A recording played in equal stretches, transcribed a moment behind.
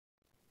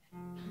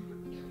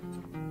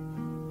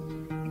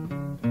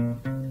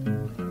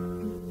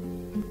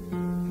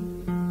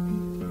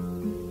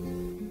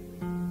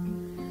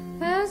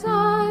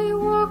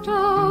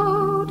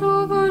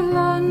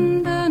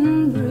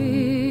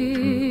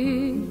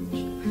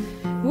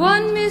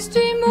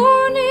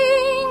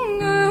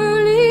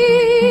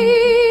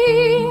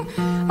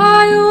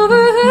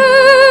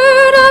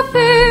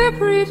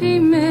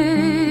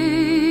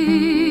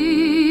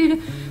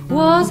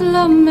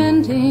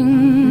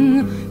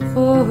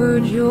over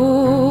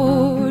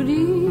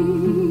Geordie.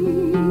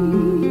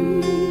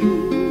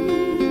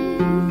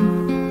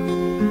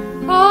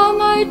 Ah,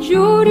 my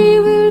Geordie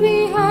will be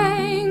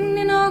hanged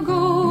in a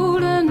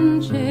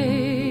golden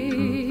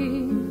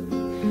chain.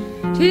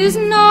 'Tis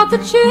not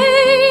the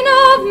chain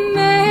of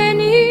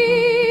many.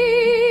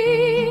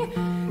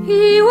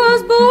 He was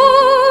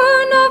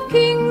born of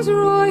king's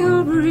royal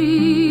breed,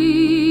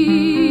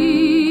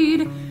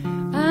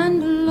 and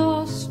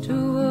lost to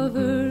a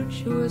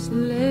virtuous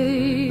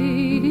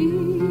lady.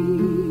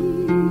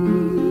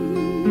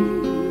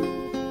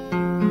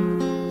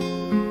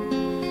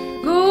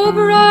 Go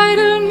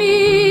bridle me,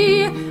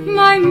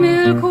 my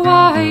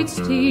milk-white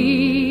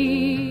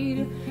steed.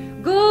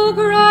 Go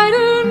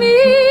bridle me,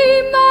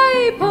 my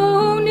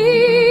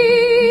pony.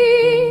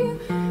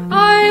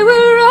 I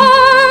will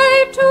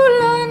ride to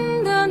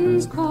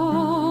London's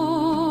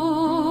court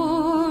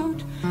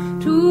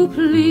to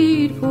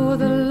plead for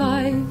the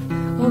life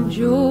of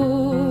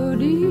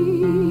Geordie.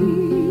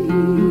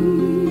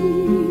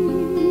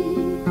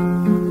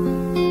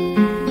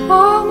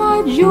 Ah, my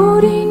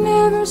Geordie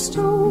never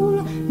stole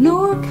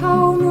nor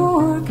cow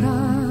nor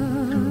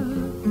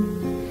calf.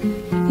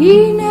 He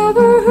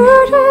never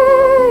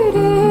hurted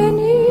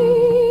any.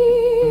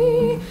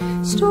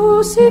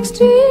 Stole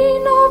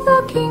 16 of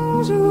the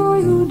king's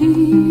royal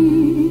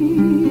deer,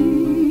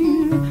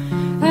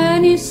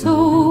 and he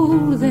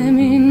sold them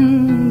in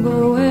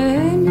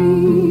Bohenny.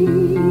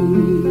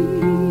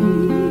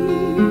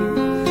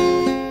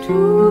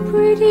 Two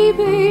pretty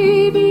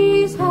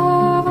babies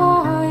have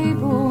I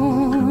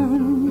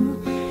born,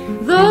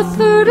 the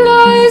third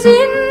lies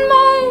in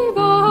my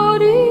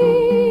body.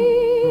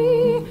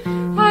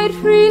 I'd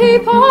freely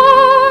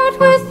part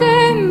with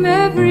them,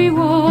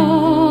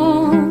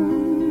 everyone,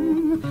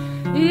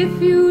 if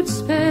you'd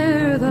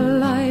spare the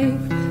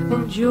life of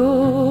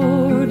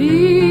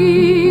Geordie.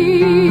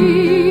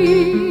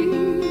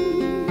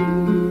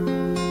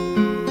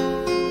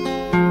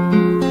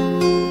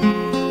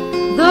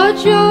 The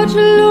judge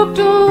looked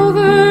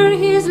over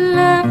his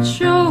left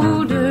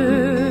shoulder.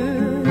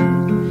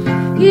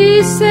 He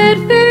said,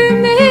 "Fair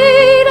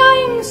maid,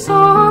 I'm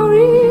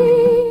sorry."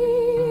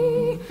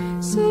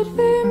 Said,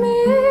 "Fair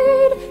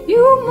maid,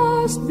 you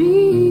must be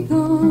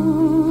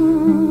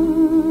gone,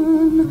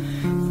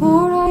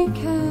 for I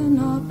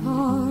cannot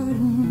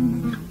pardon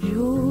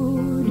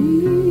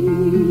Geordie."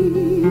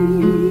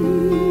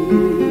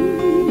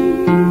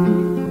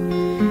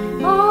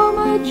 Ah,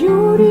 my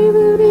Geordie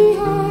will be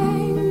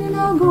hanged in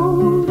a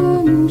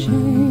golden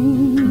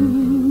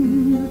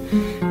chain.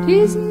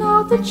 'Tis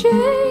not the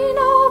chain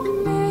of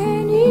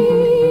many.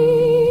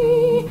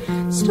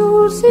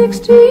 Stole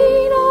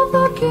 16 of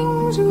the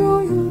king's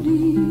royal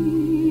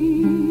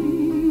deer,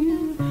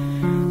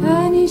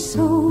 and he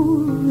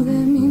sold